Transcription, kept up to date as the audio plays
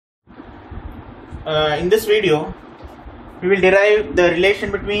in this video we will derive the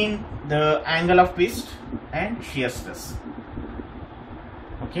relation between the angle of twist and shear stress.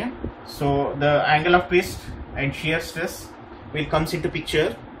 Okay, so the angle of twist and shear stress will comes into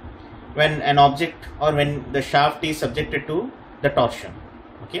picture when an object or when the shaft is subjected to the torsion,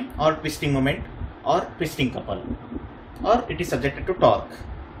 okay, or twisting moment or twisting couple, or it is subjected to torque.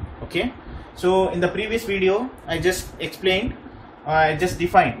 Okay, so in the previous video I just explained, I just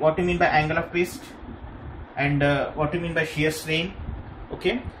defined what you mean by angle of twist and what you mean by shear strain.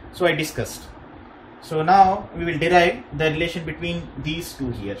 Okay, so I discussed. So now we will derive the relation between these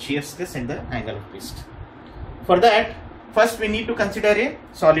two here, shear stress and the angle of twist. For that, first we need to consider a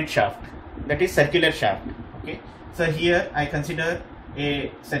solid shaft, that is circular shaft. Okay, so here I consider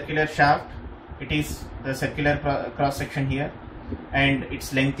a circular shaft. It is the circular cross section here, and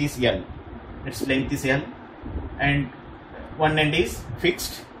its length is L. Its length is L, and one end is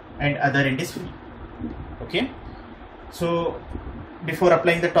fixed and other end is free. Okay, so before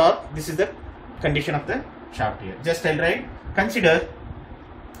applying the torque, this is the condition of the shaft here. Just I'll write, consider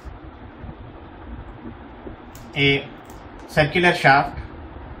a circular shaft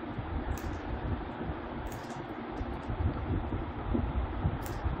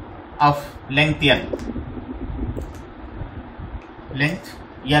of length L,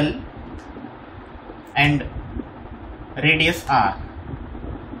 and radius R.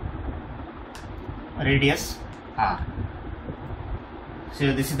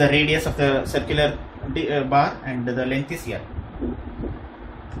 So this is the radius of the circular bar and the length is L.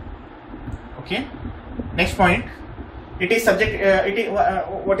 Okay, next point, it is subject,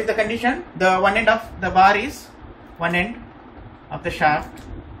 what is the condition? The one end of the bar is, one end of the shaft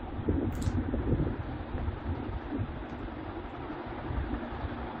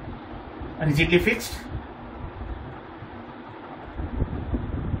rigidly fixed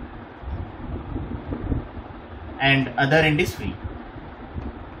and other end is free.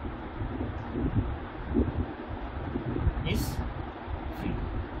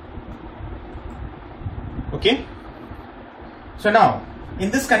 Okay, so now in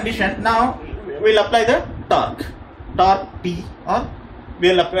this condition, now we will apply the torque T, or we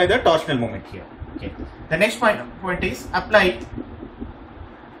will apply the torsional moment here. Okay, the next point is apply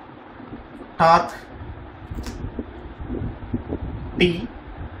torque T,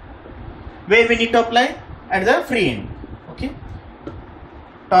 where we need to apply at the free end. Okay,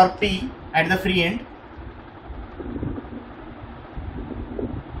 torque T at the free end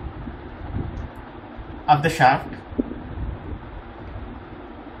of the shaft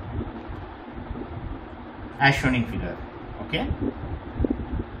as shown in figure. Okay,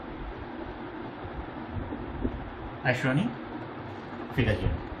 as shown in figure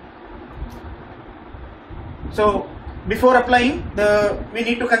here. So before applying we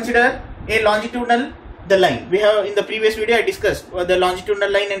need to consider a longitudinal, the line we have in the previous video I discussed the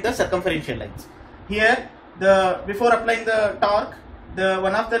longitudinal line and the circumferential lines. Here before applying the torque, the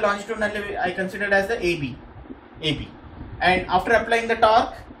one of the longitudinal I considered as the AB, and after applying the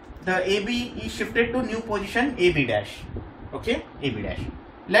torque, the AB is shifted to new position AB dash. Okay, AB dash.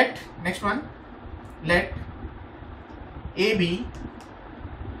 Let AB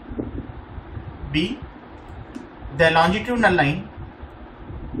be the longitudinal line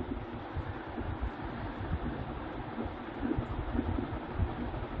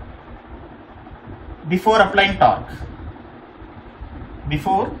before applying torque.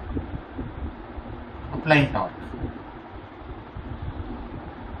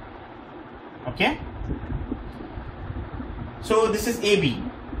 Okay, so this is AB.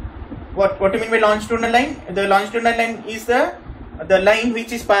 What do you mean by longitudinal line? The longitudinal line is the line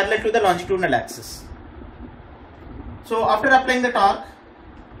which is parallel to the longitudinal axis. So after applying the torque,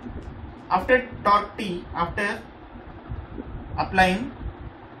 after torque T, after applying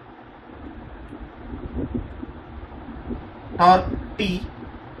torque T,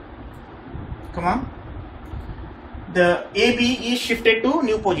 the AB is shifted to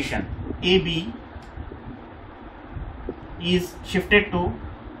new position. AB is shifted to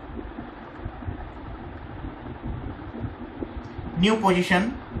new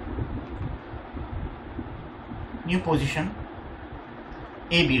position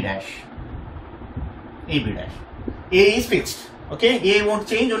AB dash. A is fixed. Okay, A won't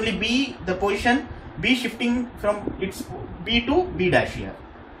change, only B, the position B shifting from its B to B dash here.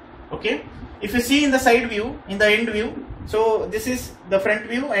 Okay, if you see in the side view, in the end view, so this is the front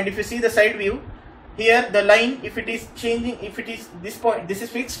view, and if you see the side view, here the line, if it is changing, if it is this point, this is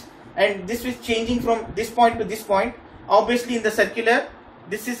fixed, and this is changing from this point to this point, obviously in the circular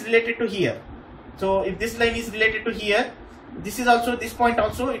this is related to here. So if this line is related to here, this is also, this point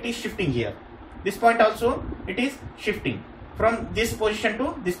also it is shifting here. this point also it is shifting from this position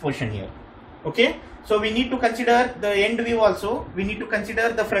to this position here. Okay, so we need to consider the end view also, we need to consider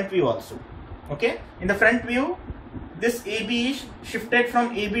the front view also. Okay, in the front view, this AB is shifted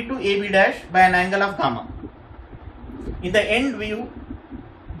from AB to AB dash by an angle of gamma. In the end view,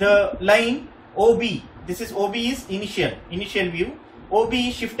 the line OB, this is OB is initial view, OB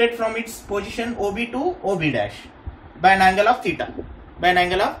is shifted from its position OB to OB dash by an angle of theta,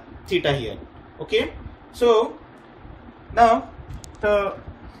 here. Okay, so now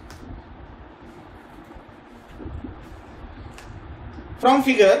from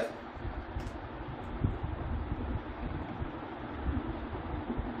figure,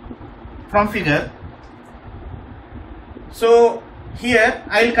 so here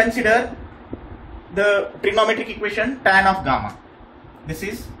I will consider the trigonometric equation tan of gamma. This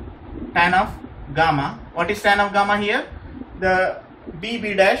is tan of gamma. What is tan of gamma here? The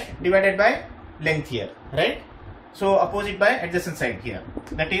BB dash divided by length here, right? So opposite by adjacent side here,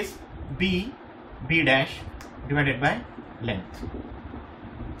 that is B dash divided by length.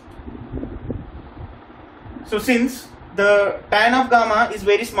 So since the tan of gamma is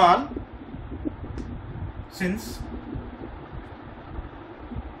very small, since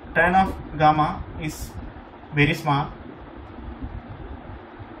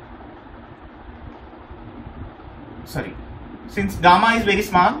gamma is very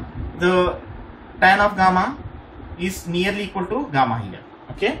small, the tan of gamma is nearly equal to gamma here.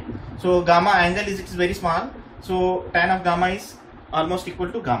 Okay, so gamma angle is very small, so tan of gamma is almost equal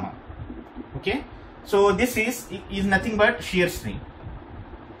to gamma. Okay, so this is nothing but shear strain.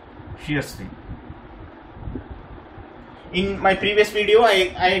 In my previous video,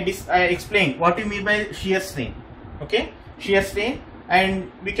 I explained what you mean by shear strain. Okay, shear strain,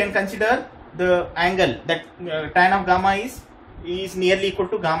 and we can consider the angle that tan of gamma is nearly equal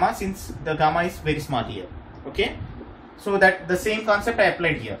to gamma, since the gamma is very small here. Okay, so that the same concept I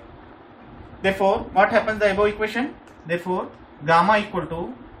applied here. Therefore, what happens the above equation? Therefore, gamma equal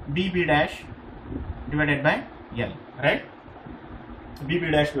to BB dash divided by L, right?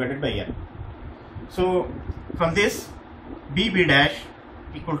 BB dash divided by L. So from this, BB dash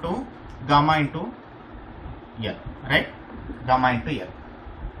equal to gamma into L, right? Gamma into L.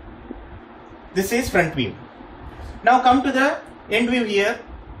 This is front view. Now come to the end view here.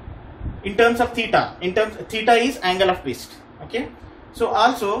 In terms of theta, theta is angle of twist. Okay, so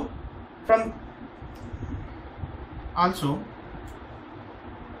also from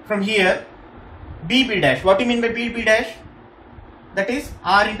here, BB dash, what do you mean by BB dash? That is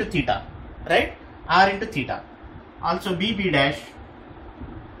R into theta, right? R into theta. Also BB dash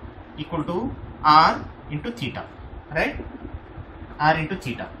equal to R into theta, right? R into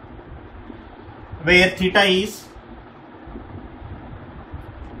theta, where theta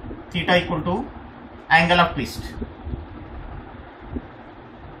equal to angle of twist.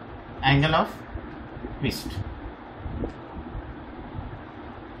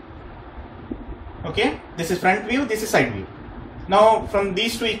 Okay, this is front view, this is side view. Now from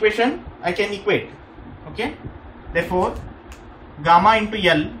these two equations I can equate. Okay, therefore gamma into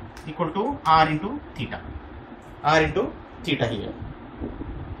L equal to R into theta. Here,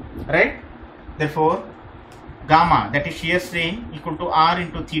 right? Therefore gamma, that is shear strain, equal to R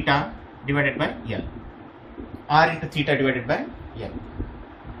into theta divided by L.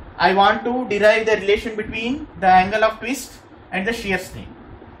 I want to derive the relation between the angle of twist and the shear strain.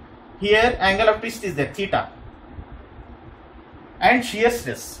 Here angle of twist is there, theta, and shear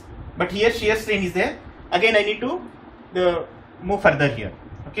stress, but here shear strain is there. Again I need to move further here.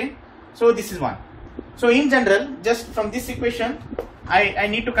 Okay, so this is one. So in general, just from this equation I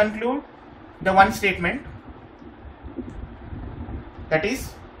need to conclude the one statement, that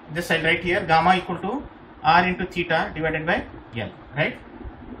is, just I'll write here, gamma equal to R into theta divided by L, right?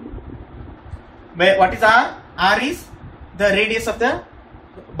 Where what is R? R is the radius of the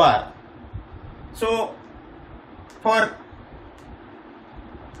bar. So for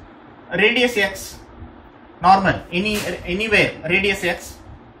radius x, normal, anywhere radius x,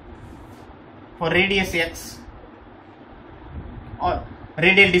 for radius x or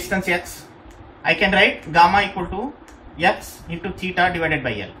radial distance x, I can write gamma equal to x into theta divided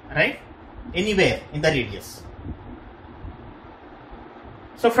by L, right? Anywhere in the radius.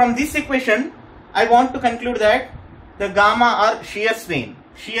 So from this equation I want to conclude that the gamma or shear strain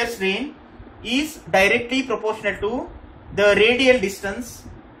is directly proportional to the radial distance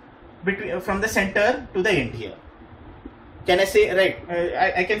between from the center to the end here. Can I say, right?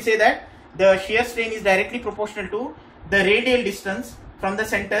 I can say that the shear strain is directly proportional to the radial distance from the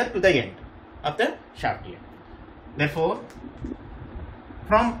center to the end of the shaft here. Therefore,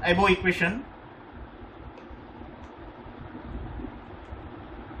 from above equation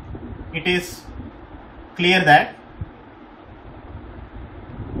it is clear that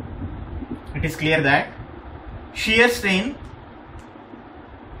shear strain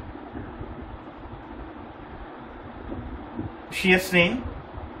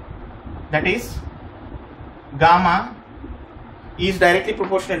that is gamma is directly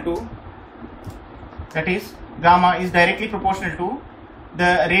proportional to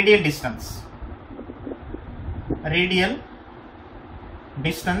the radial distance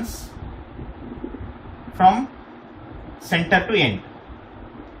from center to end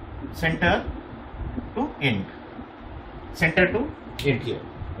here.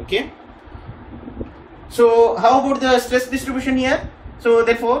 Okay, so how about the stress distribution here? So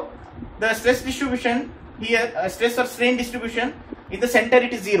therefore the stress distribution here, stress or strain distribution, in the center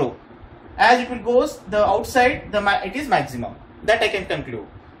it is 0. As it will goes the outside, it is maximum. That I can conclude.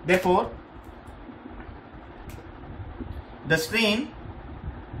 Therefore the strain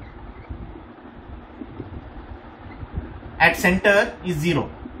at center is 0.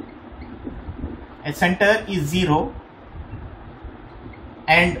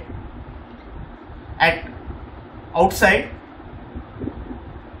 And at outside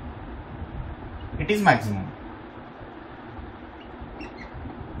it is maximum.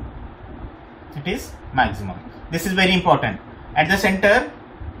 This is very important. At the center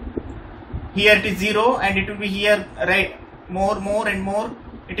here it is 0 and it will be here, right, more and more.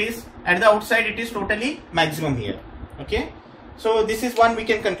 It is at the outside, it is totally maximum here. Okay, so this is one we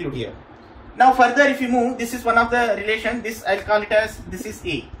can conclude here. Now further, if you move, this is one of the relation. This I'll call it as, this is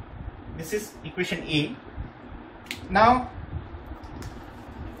A. This is equation A. Now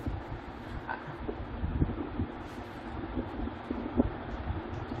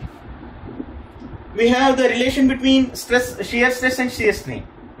we have the relation between shear stress and shear strain.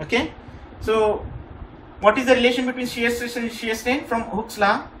 Okay, so what is the relation between shear stress and shear strain? From Hooke's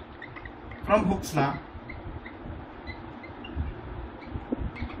law,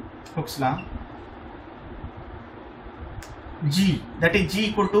 G, that is G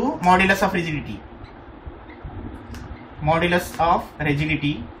equal to modulus of rigidity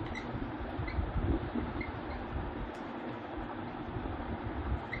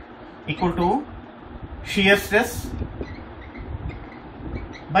equal to shear stress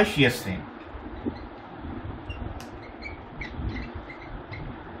by shear strain.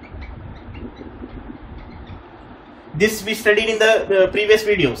 This we studied in the previous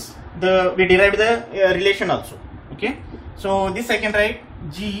videos. We derived the relation also. Okay, so this I can write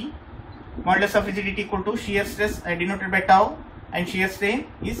G modulus of rigidity equal to shear stress denoted by tau, and shear strain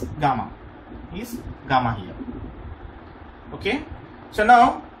is gamma here. Okay, so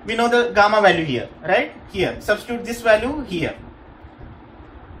now we know the gamma value here, right? Here substitute this value here.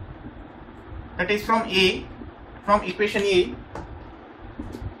 That is from equation A,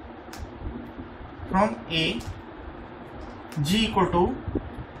 G equal to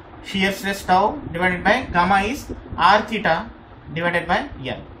shear stress tau divided by gamma is r theta divided by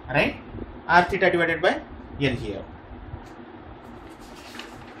L, right? R theta divided by L here.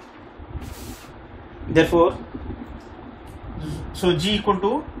 Therefore, so G equal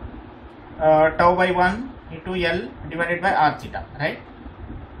to tau by 1 into L divided by r theta, right?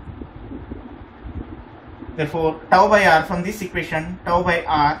 Therefore, tau by r, from this equation, tau by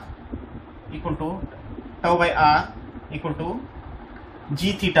r equal to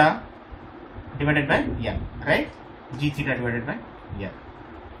G theta divided by L, right? G theta divided by L.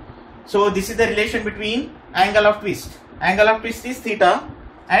 So this is the relation between angle of twist. Angle of twist is theta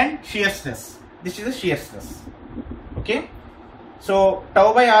and shear stress. This is the shear stress. Okay. So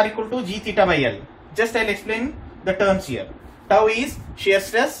tau by r equal to G theta by L. Just I'll explain the terms here. Tau is shear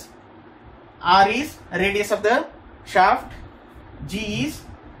stress, r is radius of the shaft, G is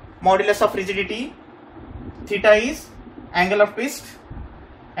modulus of rigidity, theta is angle of twist,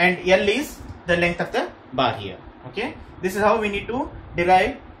 and L is the length of the bar here. Okay, this is how we need to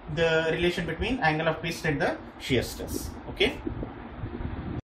derive the relation between angle of twist and the shear stress. Okay.